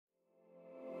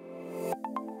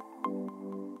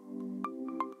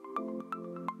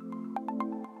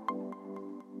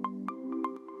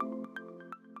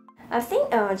I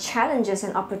think challenges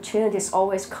and opportunities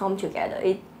always come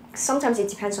together. Sometimes it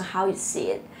depends on how you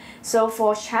see it. So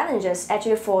for challenges,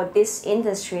 actually for this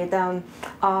industry, the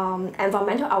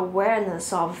environmental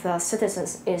awareness of the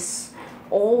citizens is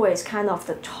always kind of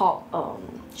the top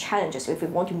challenges if we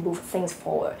want to move things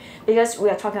forward. Because we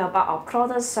are talking about our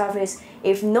product service.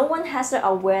 If no one has the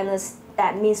awareness,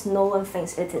 that means no one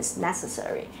thinks it is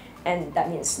necessary. And that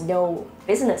means no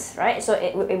business, right? So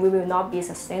it will not be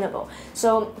sustainable.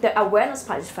 So the awareness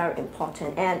part is very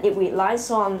important, and it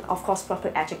relies on, of course,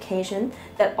 proper education,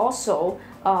 but also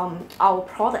our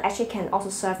product actually can also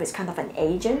serve as kind of an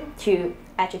agent to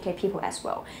educate people as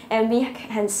well. And we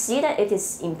can see that it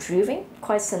is improving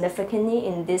quite significantly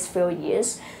in these few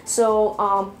years.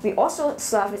 So we also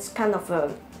serve as kind of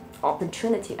an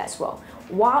opportunity as well.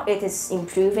 While it is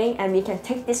improving, and we can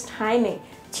take this timing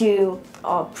to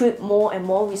put more and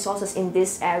more resources in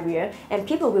this area, and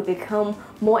people will become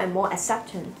more and more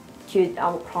accepting to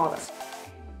our products.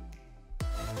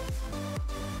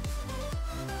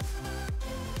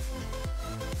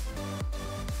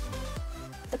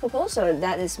 The proposal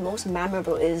that is most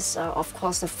memorable is, of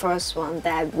course, the first one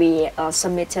that we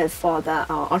submitted for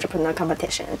the entrepreneur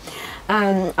competition.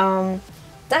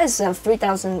 That is a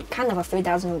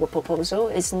 3,000 word proposal.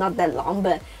 It's not that long,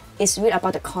 but it's really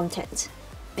about the content,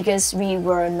 because we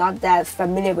were not that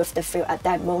familiar with the field at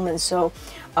that moment. So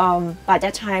by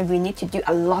that time, we need to do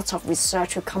a lot of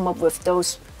research to come up with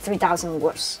those 3,000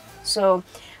 words. So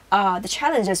the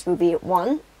challenges will be,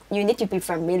 one, you need to be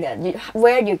familiar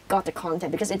where you got the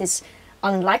content, because it is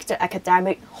unlike the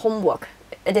academic homework.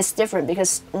 It is different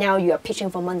because now you are pitching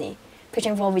for money,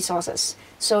 pitching for resources.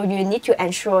 So you need to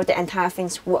ensure the entire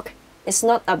things work. It's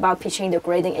not about pitching the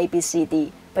grading A, B, C,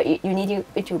 D, but you need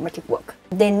to make it work.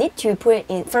 They need to put it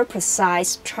in very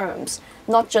precise terms,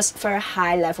 not just very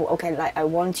high level. Okay, like I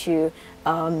want to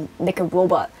make a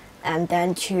robot and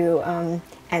then to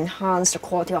enhance the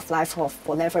quality of life of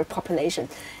whatever population.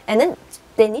 And then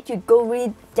they need to go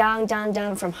really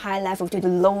down from high level to the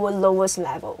lowest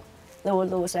level.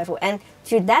 And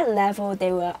to that level,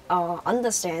 they will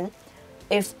understand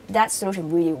if that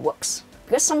solution really works.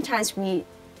 Because sometimes we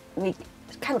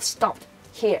kind of stopped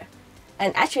here,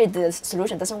 and actually the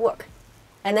solution doesn't work.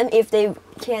 And then if they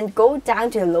can go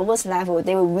down to the lowest level,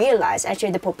 they will realize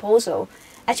actually the proposal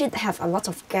actually have a lot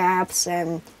of gaps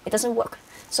and it doesn't work.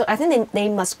 So I think they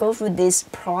must go through this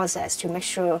process to make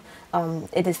sure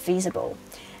it is feasible.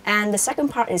 And the second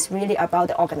part is really about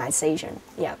the organization.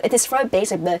 Yeah, it is very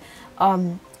basic, but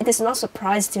it is not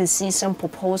surprised to see some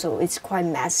proposal. It's quite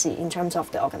messy in terms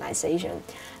of the organization.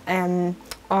 And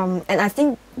I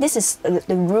think this is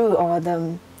the rule or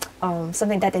the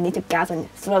something that they need to govern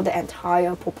throughout the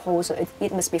entire proposal.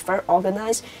 It must be very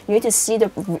organized. You need to see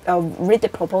read the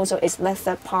proposal. It's like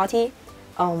third party.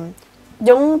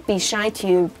 Don't be shy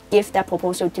to give that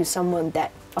proposal to someone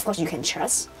that, of course, you can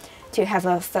trust, to have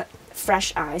a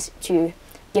fresh eyes to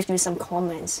give you some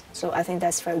comments. So I think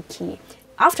that's very key.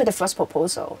 After the first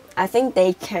proposal, I think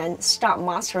they can start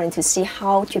mastering to see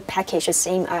how to package the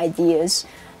same ideas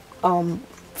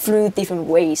through different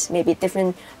ways, maybe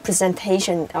different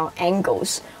presentation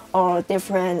angles or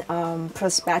different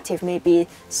perspective. Maybe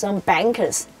some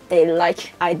bankers, they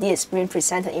like ideas being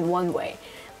presented in one way.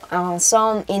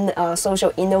 Some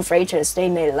social innovators, they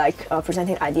may like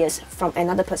presenting ideas from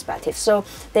another perspective. So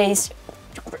they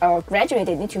gradually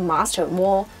they need to master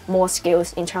more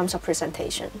skills in terms of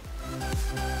presentation.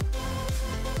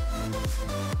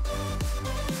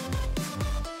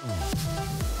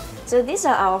 So these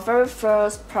are our very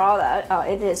first product.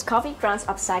 It is coffee grounds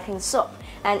upcycling soap,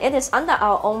 and it is under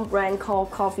our own brand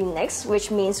called Coffee Next, which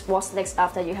means what's next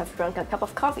after you have drunk a cup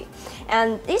of coffee.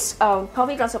 And this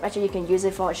coffee ground soap, actually you can use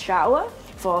it for a shower,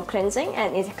 for cleansing,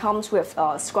 and it comes with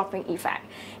a scrubbing effect.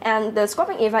 And the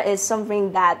scrubbing effect is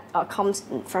something that comes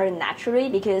very naturally,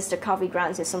 because the coffee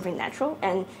grounds is something natural,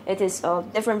 and it is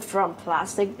different from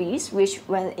plastic beads, which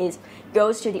when it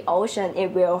goes to the ocean,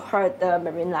 it will hurt the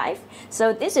marine life.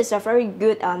 So this is a very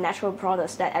good natural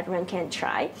product that everyone can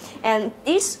try. And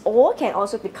these all can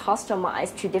also be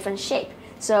customized to different shape.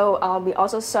 So we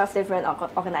also serve different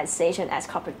organizations as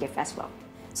corporate gift as well.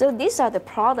 So these are the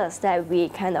products that we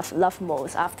kind of love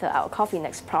most after our Coffee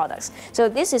Next products. So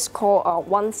this is called a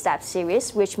one-step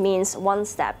series, which means one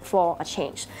step for a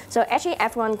change. So actually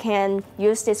everyone can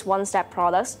use these one-step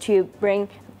products to bring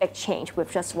big change with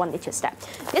just one little step.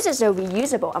 This is a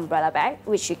reusable umbrella bag,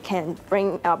 which you can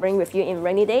bring with you in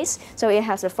rainy days. So it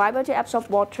has a fiber to absorb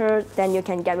water, then you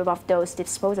can get rid of those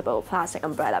disposable plastic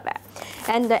umbrella bag.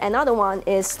 And another one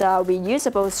is the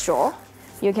reusable straw.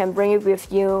 You can bring it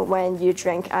with you when you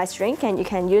drink ice drink, and you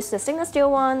can use the stainless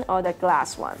steel one or the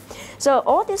glass one. So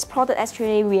all these products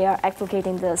actually we are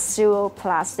advocating the zero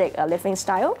plastic living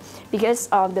style, because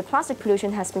the plastic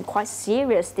pollution has been quite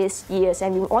serious these years,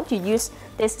 and we want to use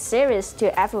this series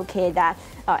to advocate that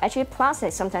actually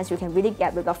plastic, sometimes you can really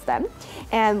get rid of them.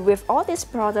 And with all these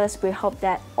products, we hope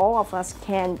that all of us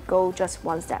can go just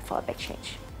one step for a big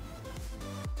change.